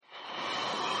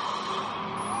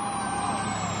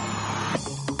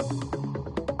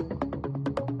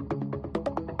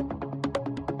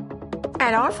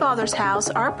At our Father's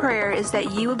house, our prayer is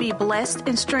that you will be blessed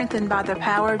and strengthened by the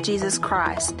power of Jesus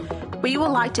Christ. We would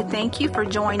like to thank you for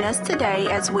joining us today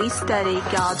as we study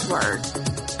God's Word.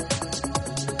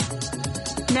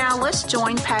 Now let's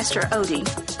join Pastor Odie.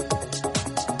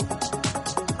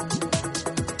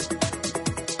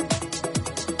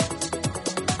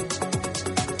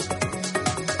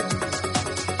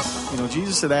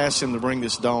 Jesus had asked him to bring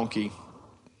this donkey,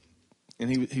 and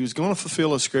he was going to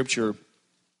fulfill a scripture.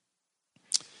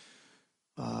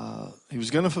 He was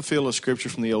going to fulfill a scripture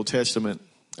from the Old Testament,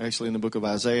 actually in the book of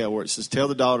Isaiah, where it says, "Tell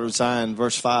the daughter of Zion,"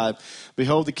 verse 5,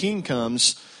 "Behold, the king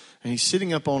comes, and he's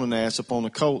sitting up on an ass, upon the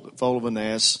colt, foal of an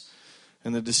ass."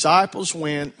 And the disciples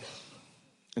went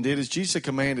and did as Jesus had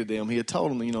commanded them. He had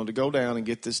told them, to go down and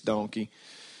get this donkey.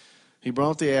 He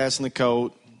brought the ass and the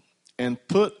colt and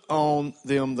put on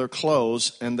them their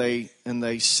clothes, and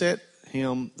they set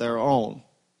him their own.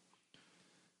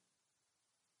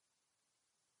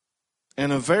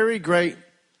 And a very great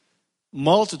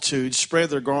multitude spread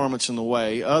their garments in the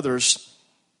way. Others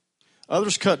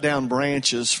cut down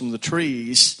branches from the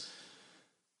trees,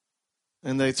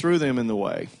 and they threw them in the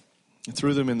way, and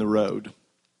threw them in the road.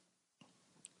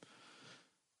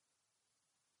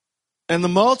 And the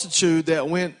multitude that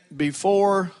went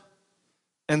before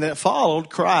and that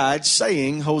followed cried,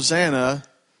 saying, "Hosanna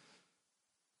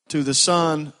to the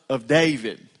Son of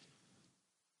David.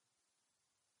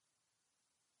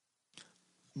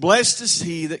 Blessed is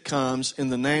he that comes in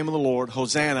the name of the Lord.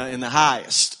 Hosanna in the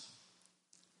highest."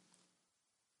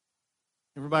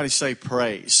 Everybody say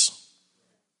praise.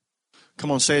 Come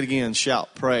on, say it again.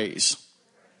 Shout praise.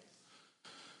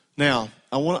 Now,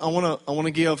 I want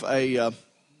to give a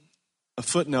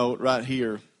footnote right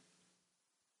here.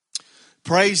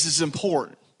 Praise is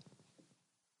important.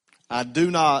 I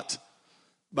do not,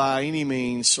 by any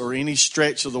means or any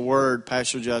stretch of the word,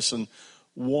 Pastor Justin,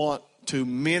 want to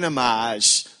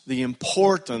minimize the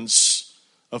importance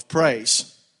of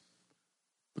praise,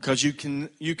 because you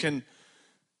can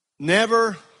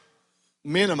never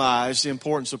minimize the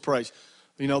importance of praise.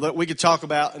 That we could talk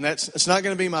about, and it's not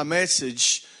going to be my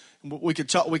message. We could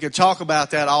talk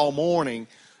about that all morning.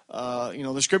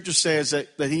 The scripture says that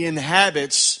he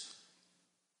inhabits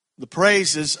the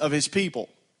praises of his people.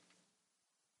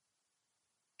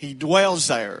 He dwells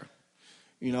there.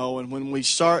 And when we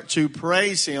start to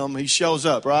praise him, he shows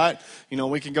up, right?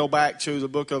 We can go back to the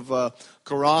book of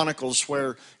Chronicles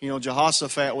where,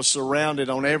 Jehoshaphat was surrounded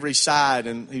on every side,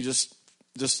 and he just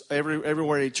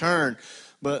everywhere he turned.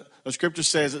 But the scripture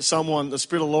says that the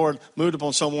Spirit of the Lord moved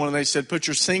upon someone, and they said, "Put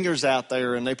your singers out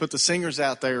there." And they put the singers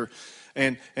out there.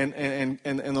 And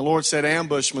the Lord said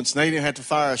ambushments, and they didn't have to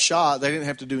fire a shot. They didn't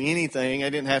have to do anything. They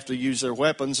didn't have to use their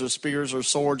weapons or spears or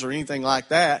swords or anything like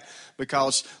that,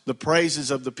 because the praises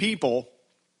of the people.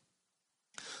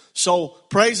 So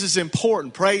praise is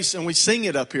important. Praise, and we sing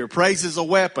it up here. Praise is a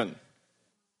weapon,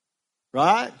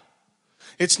 right?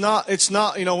 It's not.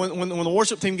 When the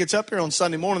worship team gets up here on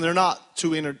Sunday morning,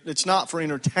 it's not for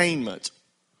entertainment.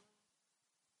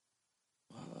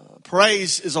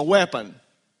 Praise is a weapon.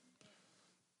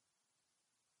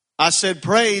 I said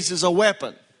praise is a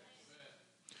weapon.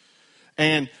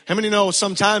 And how many know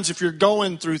sometimes if you're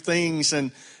going through things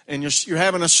and you're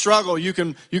having a struggle, you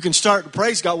can start to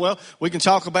praise God. Well, we can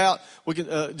talk about,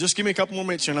 just give me a couple more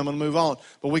minutes here and I'm going to move on.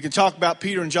 But we can talk about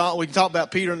Peter and John. We can talk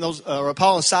about Peter and those, or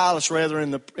Paul and Silas rather,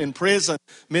 in prison,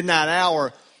 midnight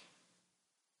hour,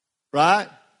 right?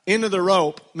 End of the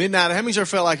rope, midnight. How many of you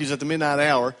felt like he was at the midnight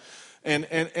hour? And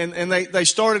they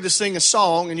started to sing a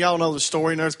song, and y'all know the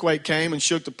story. An earthquake came and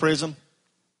shook the prison.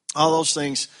 All those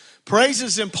things. Praise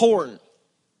is important.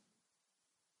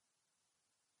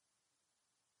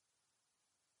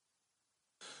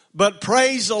 But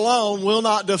praise alone will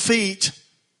not defeat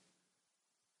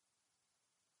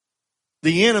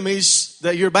the enemies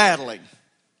that you're battling.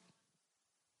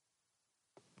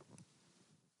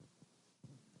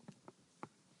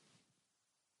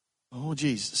 Oh,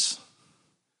 Jesus.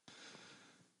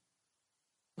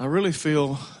 I really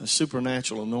feel a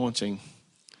supernatural anointing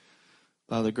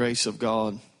by the grace of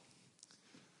God.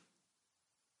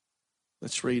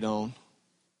 Let's read on.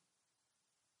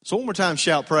 So one more time,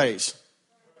 shout praise.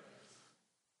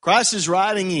 Christ is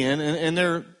riding in, and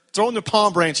they're throwing their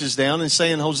palm branches down and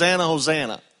saying, "Hosanna,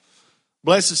 Hosanna.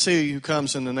 Blessed is he who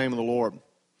comes in the name of the Lord."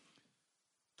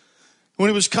 When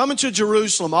he was coming to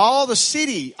Jerusalem, all the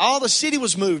city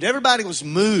was moved. Everybody was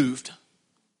moved.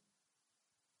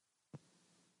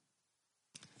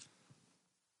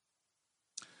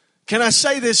 Can I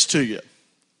say this to you?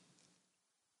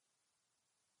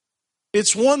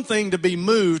 It's one thing to be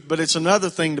moved, but it's another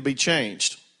thing to be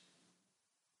changed.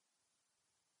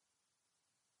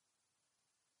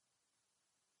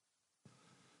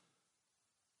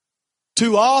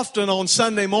 Too often on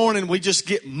Sunday morning, we just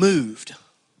get moved.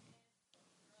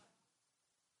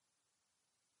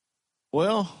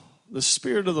 Well, the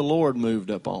Spirit of the Lord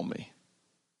moved up on me.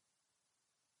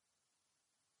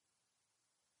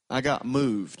 I got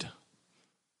moved.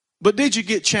 But did you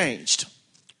get changed?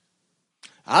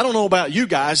 I don't know about you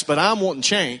guys, but I'm wanting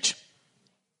change.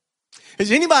 Is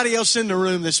anybody else in the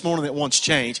room this morning that wants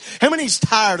change? How many's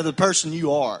tired of the person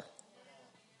you are?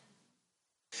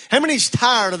 How many's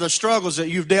tired of the struggles that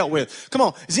you've dealt with? Come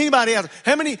on, is anybody out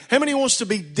there? How many wants to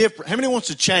be different? How many wants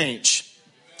to change?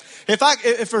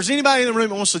 If there's anybody in the room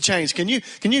that wants to change, can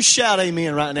you shout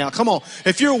amen right now? Come on.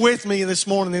 If you're with me this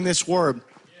morning in this word.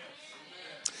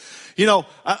 You know,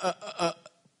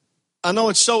 I know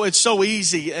it's so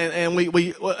easy, and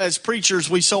we as preachers,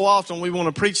 we so often we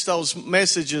want to preach those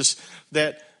messages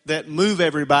that move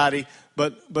everybody,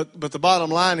 but the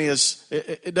bottom line is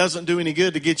it doesn't do any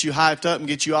good to get you hyped up and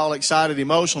get you all excited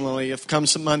emotionally if come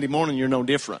some Monday morning you're no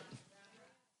different.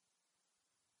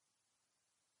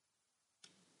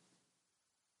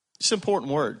 It's an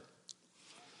important word.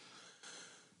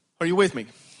 Are you with me?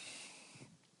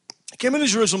 Came into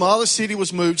Jerusalem, all the city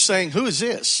was moved, saying, "Who is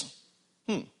this?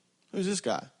 Who's this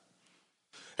guy?"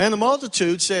 And the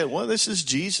multitude said, "Well, this is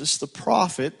Jesus, the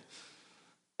prophet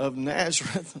of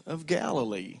Nazareth of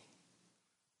Galilee."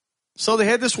 So they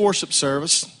had this worship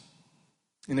service,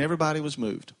 and everybody was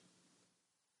moved.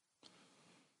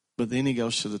 But then he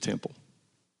goes to the temple.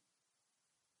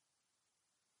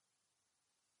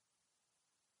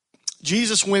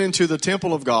 Jesus went into the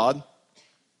temple of God,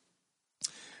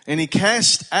 and he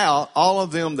cast out all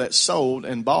of them that sold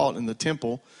and bought in the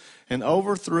temple, and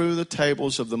overthrew the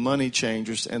tables of the money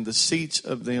changers and the seats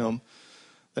of them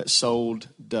that sold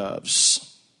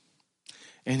doves.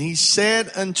 And he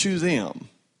said unto them,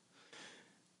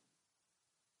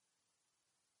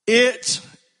 "It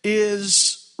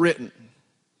is written,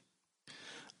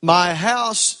 my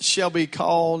house shall be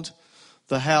called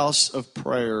the house of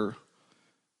prayer,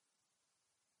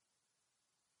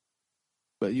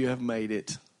 but you have made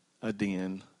it a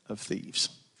den of thieves."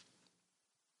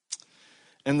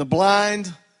 And the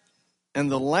blind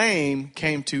and the lame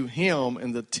came to him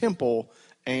in the temple,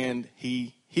 and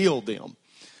he healed them.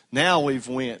 Now we've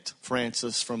went,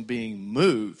 Francis, from being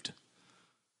moved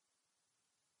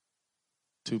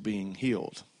to being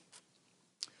healed.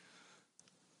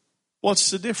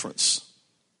 What's the difference?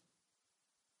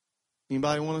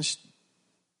 Anybody want to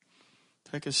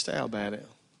take a stab at it?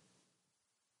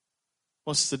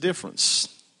 What's the difference?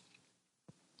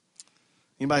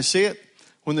 Anybody see it?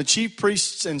 When the chief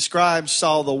priests and scribes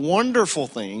saw the wonderful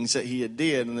things that he had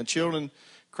did, and the children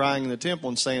crying in the temple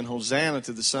and saying, "Hosanna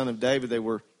to the Son of David," they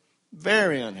were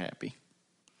very unhappy.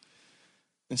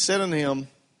 And said unto him,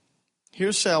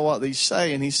 "Hear thou what these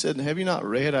say." And he said, "Have you not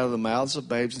read, out of the mouths of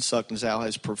babes and sucklings thou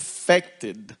hast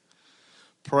perfected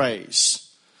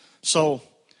praise?" So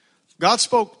God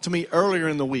spoke to me earlier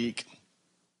in the week,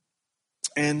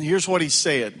 and here's what he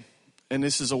said. And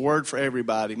this is a word for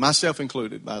everybody, myself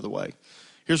included, by the way.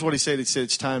 Here's what he said. He said,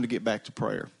 it's time to get back to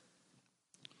prayer.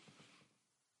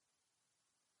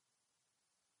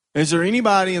 Is there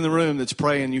anybody in the room that's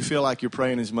praying, you feel like you're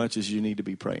praying as much as you need to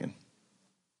be praying?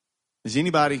 Is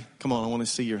anybody, come on, I want to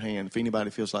see your hand. If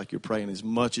anybody feels like you're praying as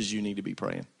much as you need to be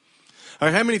praying. All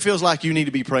right, how many feels like you need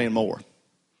to be praying more?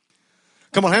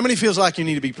 Come on, how many feels like you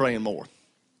need to be praying more?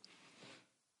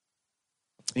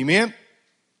 Amen?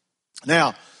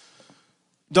 Now,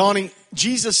 Donnie,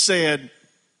 Jesus said,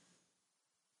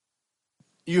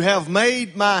 "You have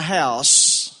made my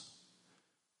house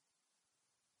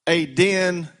a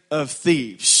den of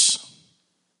thieves."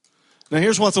 Now,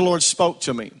 here's what the Lord spoke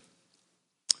to me.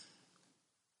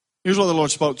 Here's what the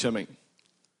Lord spoke to me.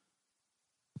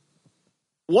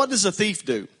 What does a thief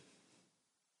do?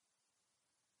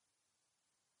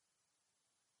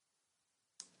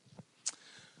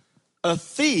 A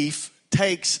thief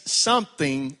takes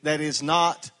something that is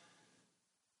not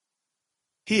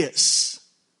his.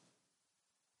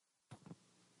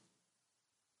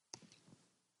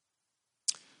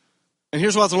 And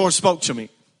here's what the Lord spoke to me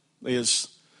is,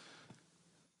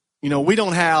 we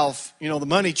don't have, the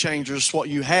money changers. What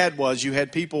you had was you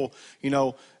had people,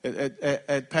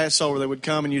 at Passover they would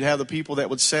come and you'd have the people that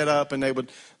would set up and they would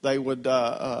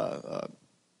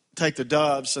take the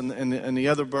doves and the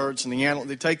other birds and the animal.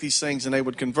 They take these things and they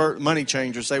would convert money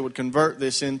changers. They would convert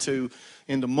this into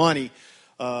money,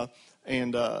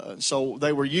 so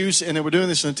they were using and they were doing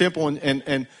this in the temple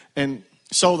and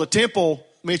so the temple,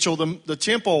 Mitchell, the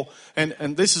temple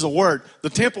and this is a word. The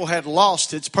temple had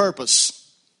lost its purpose.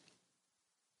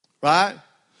 Right?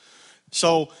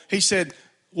 So he said,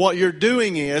 what you're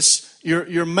doing is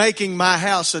you're making my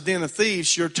house a den of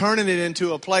thieves. You're turning it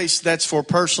into a place that's for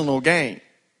personal gain.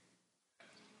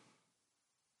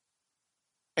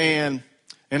 And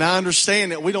I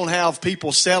understand that we don't have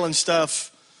people selling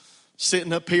stuff,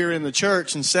 sitting up here in the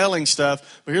church and selling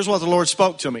stuff. But here's what the Lord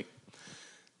spoke to me.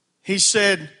 He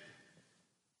said,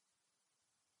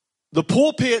 the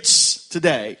pulpits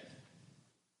today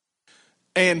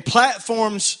and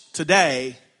platforms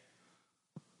today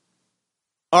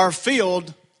are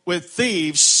filled with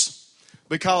thieves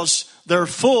because they're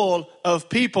full of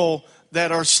people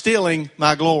that are stealing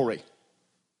my glory.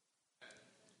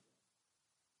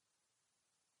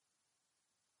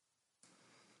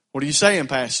 What are you saying,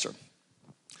 Pastor?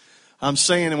 I'm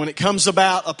saying that when it comes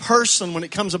about a person, when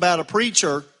it comes about a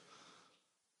preacher,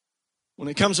 when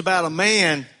it comes about a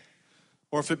man,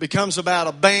 or if it becomes about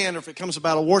a band, or if it comes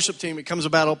about a worship team, it comes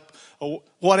about a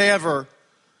whatever.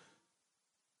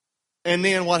 And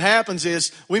then what happens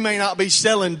is we may not be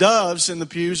selling doves in the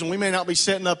pews, and we may not be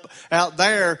sitting up out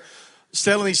there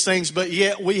selling these things, but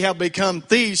yet we have become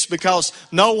thieves because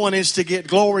no one is to get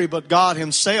glory but God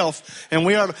Himself. And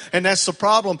that's the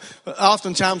problem.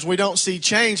 Oftentimes we don't see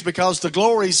change because the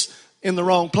glory's in the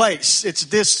wrong place. It's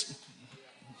this.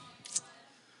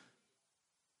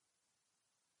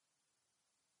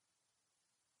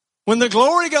 When the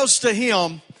glory goes to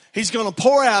Him, He's going to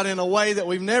pour out in a way that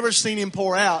we've never seen Him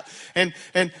pour out. And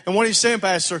what He's saying,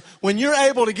 Pastor, when you're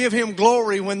able to give Him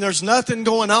glory when there's nothing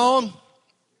going on,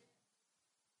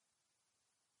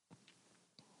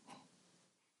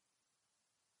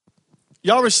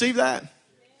 y'all receive that?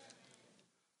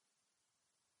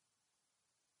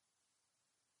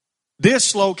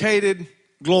 Dislocated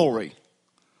glory.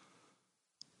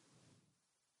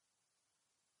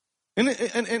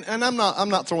 And I'm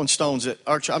not throwing stones at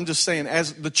our church. I'm just saying,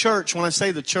 as the church, when I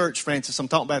say the church, Francis, I'm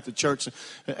talking about the church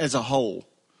as a whole.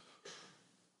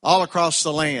 All across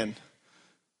the land.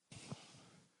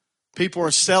 People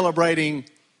are celebrating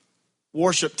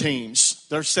worship teams.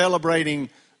 They're celebrating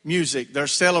music. They're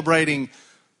celebrating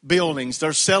buildings.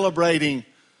 They're celebrating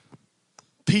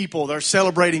people. They're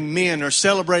celebrating men. They're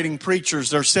celebrating preachers.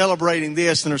 They're celebrating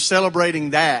this and they're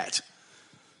celebrating that.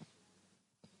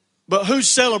 But who's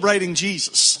celebrating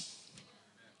Jesus?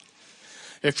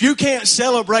 If you can't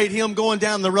celebrate Him going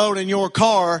down the road in your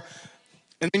car,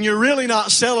 and then you're really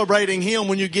not celebrating Him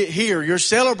when you get here. You're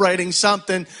celebrating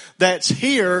something that's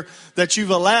here that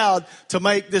you've allowed to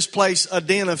make this place a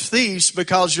den of thieves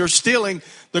because you're stealing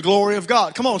the glory of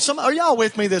God. Come on, are y'all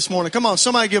with me this morning? Come on,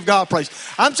 somebody give God praise.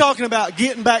 I'm talking about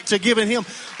getting back to giving Him.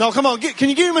 No, come on, can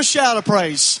you give Him a shout of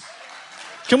praise?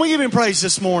 Can we give Him praise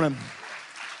this morning?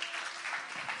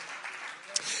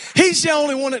 He's the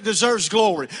only one that deserves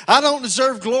glory. I don't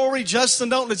deserve glory. Justin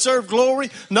don't deserve glory.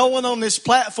 No one on this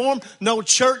platform, no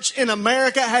church in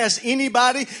America has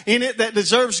anybody in it that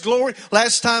deserves glory.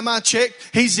 Last time I checked,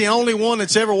 He's the only one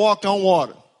that's ever walked on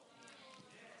water.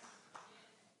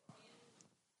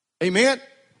 Amen?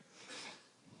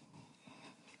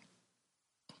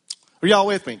 Are y'all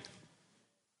with me?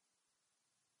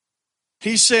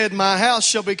 He said, my house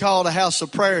shall be called a house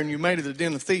of prayer, and you made it a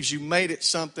den of thieves. You made it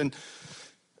something.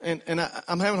 And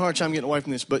I'm having a hard time getting away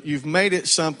from this, but you've made it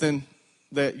something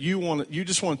that you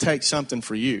just want to take something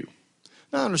for you.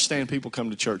 Now, I understand people come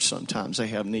to church sometimes. They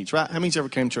have needs, right? How many's ever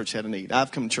came to church had a need?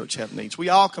 I've come to church have needs. We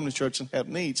all come to church and have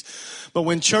needs. But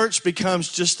when church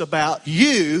becomes just about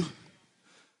you,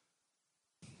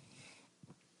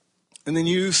 and then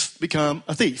you've become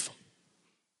a thief.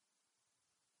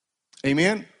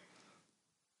 Amen?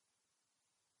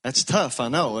 That's tough, I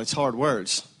know. It's hard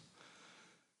words.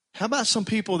 How about some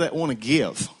people that want to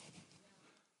give?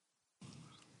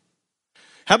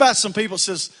 How about some people that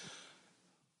says,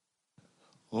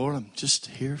 Lord, I'm just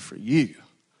here for you.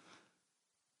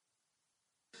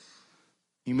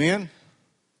 Amen?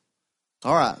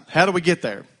 All right. How do we get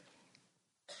there?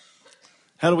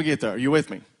 How do we get there? Are you with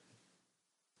me?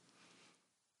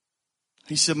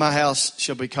 He said, my house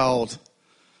shall be called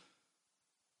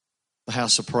the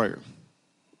house of prayer.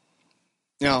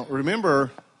 Now,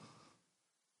 remember,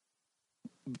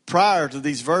 prior to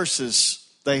these verses,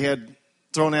 they had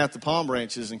thrown out the palm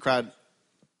branches and cried,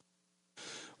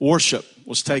 worship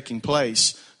was taking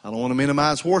place. I don't want to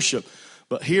minimize worship,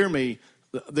 but hear me.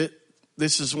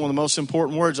 This is one of the most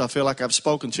important words I feel like I've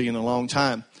spoken to you in a long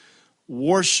time.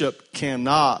 Worship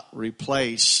cannot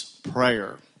replace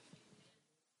prayer.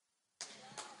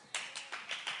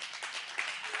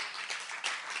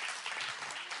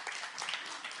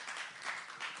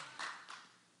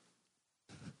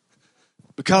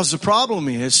 Because the problem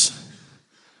is,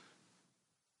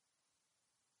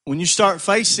 when you start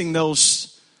facing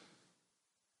those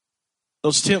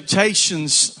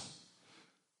temptations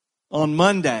on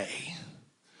Monday,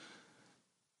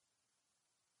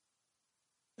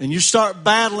 and you start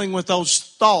battling with those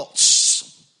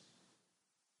thoughts,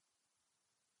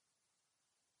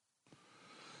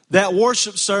 that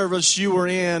worship service you were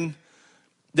in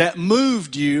that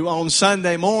moved you on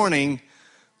Sunday morning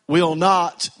will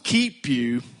not keep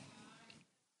you.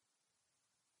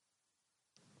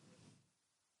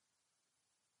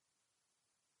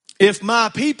 If my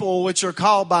people, which are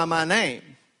called by my name,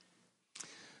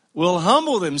 will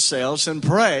humble themselves and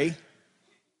pray,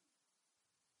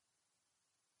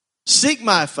 seek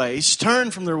my face, turn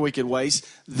from their wicked ways,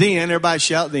 then, everybody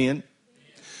shout then.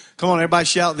 Come on, everybody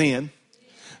shout then.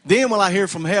 Then will I hear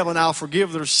from heaven, I'll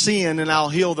forgive their sin and I'll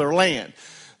heal their land.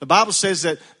 The Bible says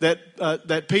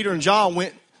that Peter and John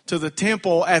went to the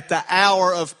temple at the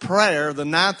hour of prayer, the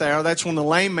ninth hour. That's when the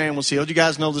lame man was healed. You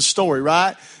guys know the story,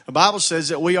 right? The Bible says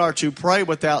that we are to pray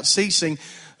without ceasing.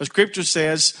 The scripture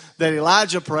says that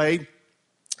Elijah prayed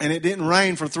and it didn't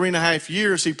rain for 3.5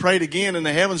 years. He prayed again and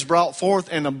the heavens brought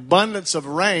forth an abundance of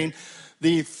rain.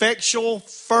 The effectual,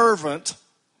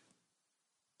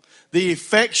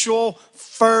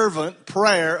 fervent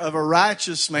prayer of a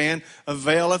righteous man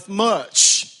availeth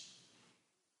much.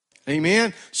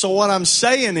 Amen. So what I'm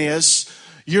saying is,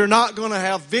 you're not going to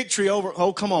have victory over,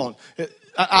 oh, come on.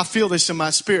 I feel this in my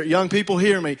spirit. Young people,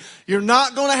 hear me. You're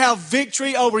not going to have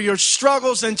victory over your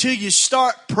struggles until you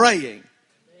start praying.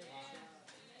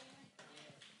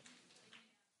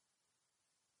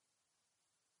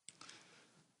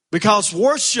 Because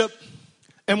worship,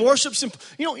 and worship's,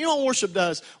 you know what worship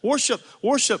does? Worship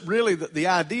really, the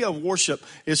idea of worship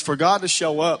is for God to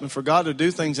show up and for God to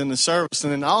do things in the service.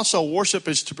 And then also worship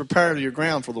is to prepare your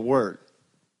ground for the word.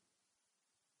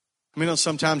 I mean,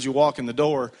 sometimes you walk in the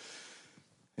door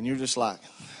and you're just like,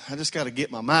 I just got to get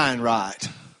my mind right.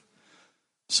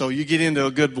 So you get into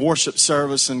a good worship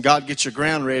service and God gets your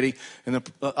ground ready. And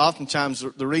oftentimes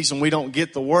the reason we don't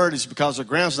get the word is because the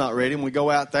ground's not ready. And we go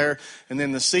out there and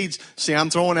then the seeds, see, I'm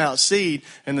throwing out seed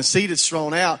and the seed is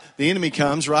thrown out. The enemy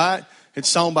comes, right? It's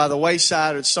sown by the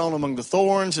wayside. It's sown among the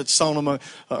thorns. It's sown among,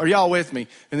 are y'all with me?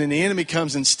 And then the enemy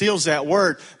comes and steals that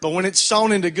word. But when it's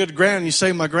sown into good ground, you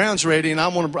say, my ground's ready and I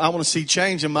want to see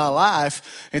change in my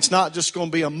life. It's not just going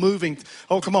to be a moving,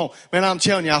 oh, come on. Man, I'm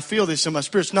telling you, I feel this in my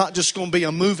spirit. It's not just going to be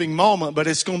a moving moment, but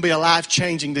it's going to be a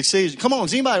life-changing decision. Come on,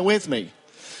 is anybody with me?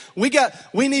 We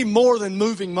need more than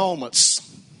moving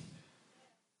moments.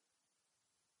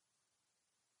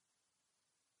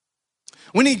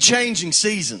 We need changing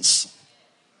seasons.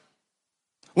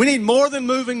 We need more than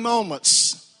moving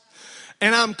moments.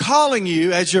 And I'm calling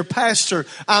you, as your pastor,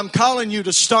 I'm calling you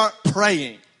to start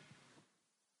praying.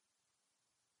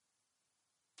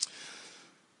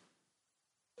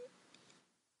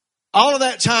 All of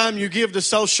that time you give to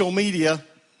social media,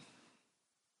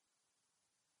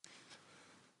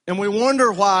 and we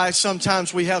wonder why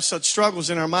sometimes we have such struggles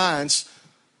in our minds.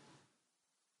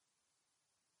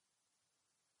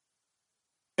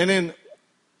 And then,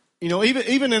 you know,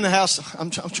 even in the house,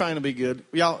 I'm trying to be good.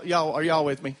 Y'all, are y'all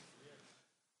with me?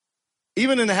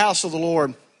 Even in the house of the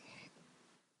Lord,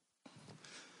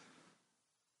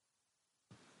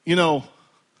 you know,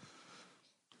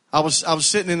 I was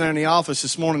sitting in there in the office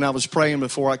this morning. I was praying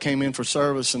before I came in for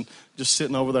service and just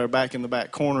sitting over there back in the back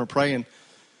corner praying.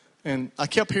 And I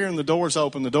kept hearing the doors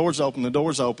open, the doors open, the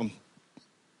doors open.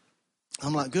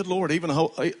 I'm like, good Lord, either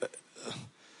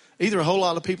a whole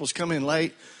lot of people's come in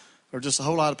late or just a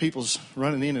whole lot of people's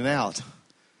running in and out.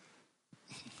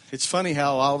 It's funny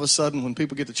how all of a sudden when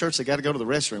people get to church, they got to go to the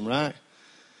restroom, right?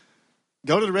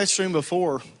 Go to the restroom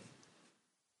before.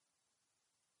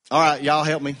 All right, y'all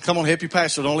help me. Come on, help your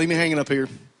pastor. Don't leave me hanging up here.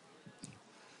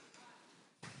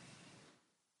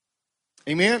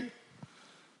 Amen?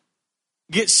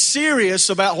 Get serious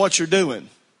about what you're doing.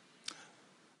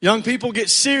 Young people, get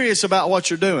serious about what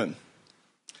you're doing.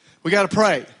 We got to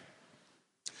pray.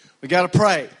 We got to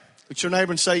pray. Look at your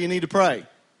neighbor and say you need to pray.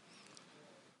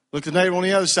 Look at the neighbor on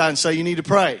the other side and say you need to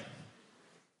pray.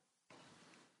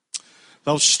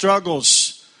 Those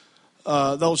struggles,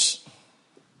 it's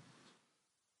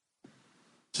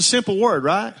a simple word,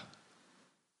 right?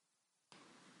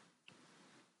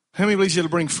 How many believes it'll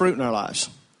bring fruit in our lives?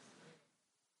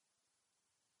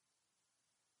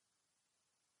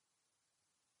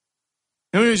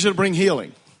 How many believes it'll bring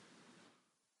healing?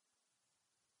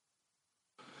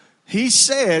 He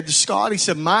said, Scott, he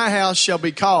said, my house shall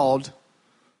be called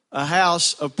a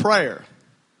house of prayer.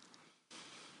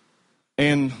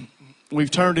 And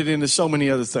we've turned it into so many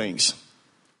other things.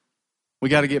 We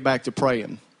got to get back to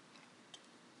praying.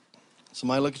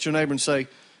 Somebody look at your neighbor and say,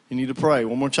 you need to pray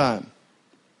one more time.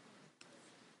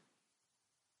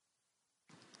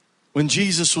 When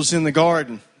Jesus was in the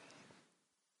garden,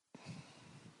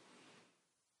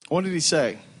 what did he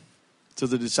say to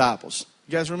the disciples?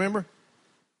 You guys remember?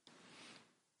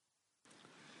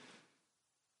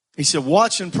 He said,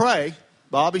 watch and pray.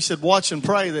 Bob, he said, watch and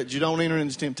pray that you don't enter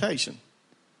into temptation.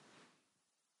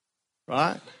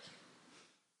 Right?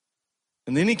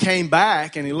 And then he came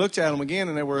back and he looked at them again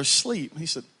and they were asleep. He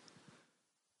said,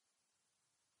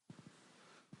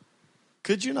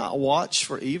 could you not watch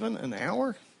for even an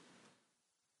hour?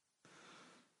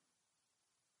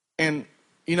 And,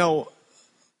 you know,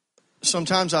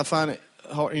 sometimes I find it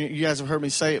hard. You guys have heard me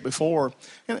say it before.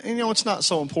 And, you know, it's not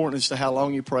so important as to how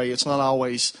long you pray. It's not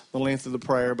always the length of the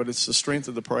prayer, but it's the strength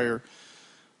of the prayer.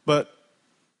 But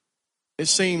it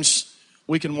seems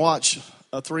we can watch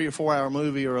a 3 or 4 hour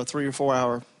movie or a 3 or 4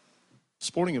 hour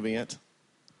sporting event,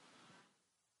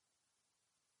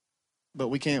 but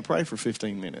we can't pray for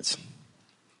 15 minutes.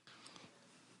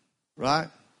 Right?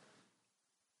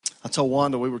 I told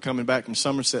Wanda we were coming back from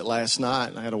Somerset last night,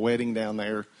 and I had a wedding down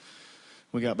there.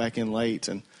 We got back in late,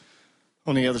 and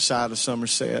on the other side of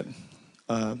Somerset,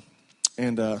 and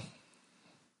we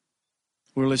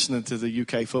were listening to the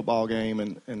UK football game,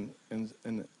 and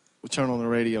we turned on the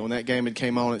radio, and that game had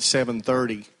came on at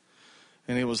 7:30,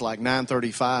 and it was like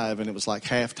 9:35, and it was like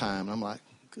halftime. And I'm like,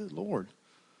 good Lord.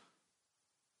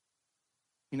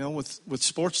 You know, with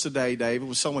sports today, David,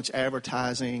 with so much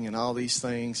advertising and all these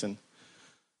things, and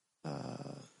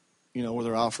you know, where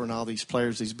they're offering all these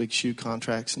players these big shoe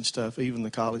contracts and stuff, even the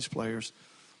college players.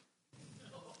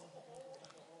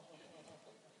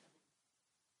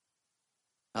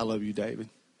 I love you, David.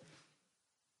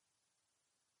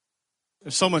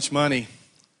 There's so much money.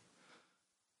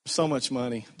 So much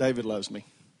money. David loves me.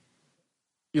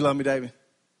 You love me, David?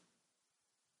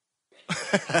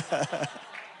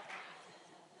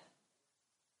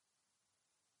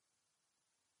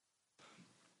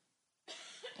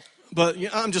 But yeah,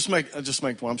 I'm sorry,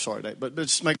 Dave, but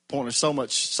just make the point. There's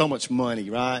so much money,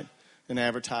 right, in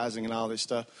advertising and all this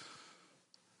stuff.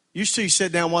 Used to you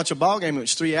sit down and watch a ball game, it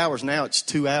was 3 hours. Now it's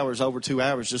 2 hours, over 2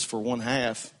 hours just for one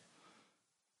half.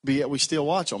 But yet we still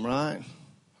watch them, right?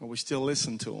 Or we still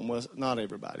listen to them. Well, not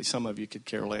everybody. Some of you could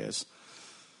care less.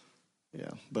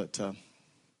 Yeah, but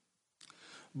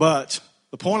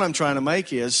the point I'm trying to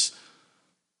make is,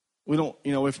 we don't,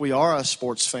 you know, if we are a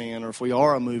sports fan or if we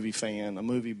are a movie fan, a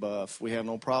movie buff, we have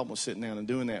no problem with sitting down and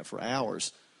doing that for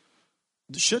hours.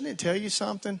 Shouldn't it tell you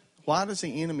something? Why does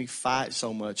the enemy fight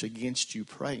so much against you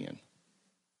praying?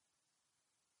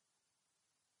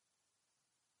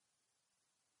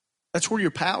 That's where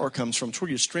your power comes from. It's where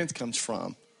your strength comes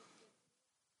from.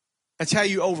 That's how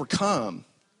you overcome.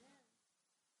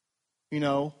 You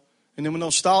know, and then when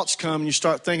those thoughts come and you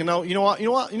start thinking, oh, you know what,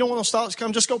 when those thoughts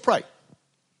come, just go pray.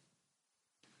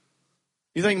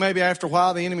 You think maybe after a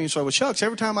while the enemy will say, well, shucks,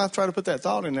 every time I try to put that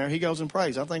thought in there, he goes and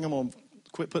prays. I think I'm going to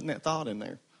quit putting that thought in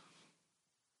there.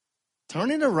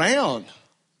 Turn it around.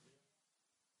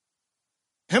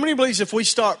 How many believes if we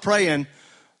start praying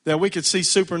that we could see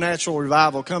supernatural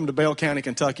revival come to Bell County,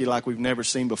 Kentucky like we've never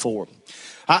seen before?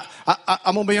 I'm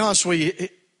going to be honest with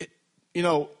you. You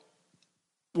know,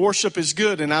 worship is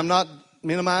good, and I'm not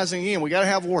minimizing again. We got to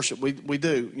have worship. We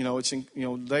do. You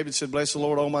know, David said, "Bless the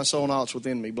Lord, O my soul, and all that's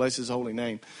within me. Bless His holy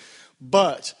name."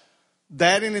 But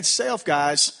that in itself,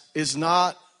 guys, is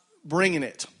not bringing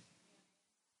it.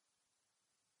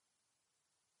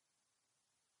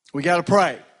 We got to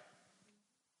pray.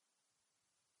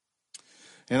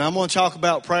 And I'm going to talk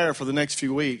about prayer for the next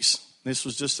few weeks. This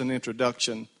was just an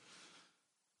introduction.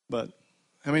 But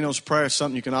how many knows prayer is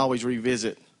something you can always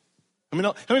revisit? How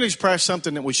many knows prayer is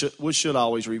something that we should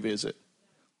always revisit?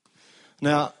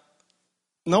 Now,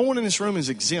 no one in this room is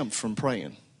exempt from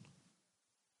praying.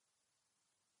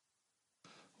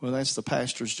 Well, that's the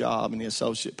pastor's job and the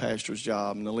associate pastor's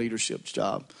job and the leadership's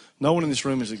job. No one in this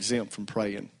room is exempt from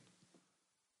praying.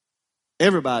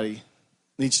 Everybody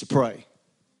needs to pray.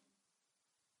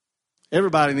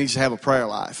 Everybody needs to have a prayer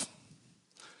life.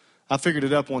 I figured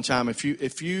it up one time.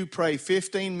 If you pray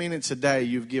 15 minutes a day,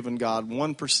 you've given God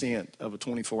 1% of a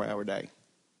 24-hour day.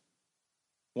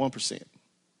 1%.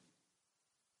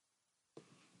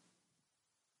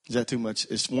 Is that too much?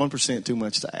 Is 1% too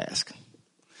much to ask?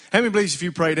 How many believes if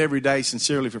you prayed every day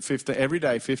sincerely for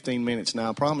 15 minutes? Now,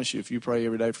 I promise you, if you pray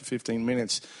every day for 15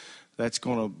 minutes, that's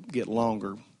going to get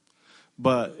longer.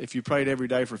 But if you prayed every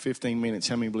day for 15 minutes,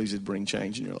 how many believes it'd bring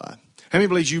change in your life? How many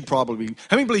believes you'd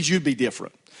be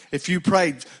different if you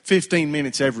prayed 15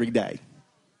 minutes every day?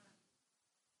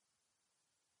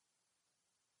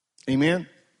 Amen?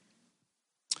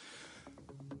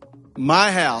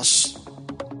 My house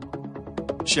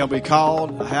shall be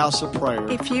called a house of prayer.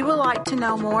 If you would like to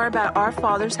know more about Our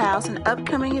Father's House and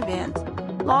upcoming events,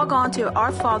 log on to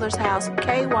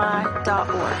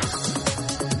ourfathersHouseKY.org.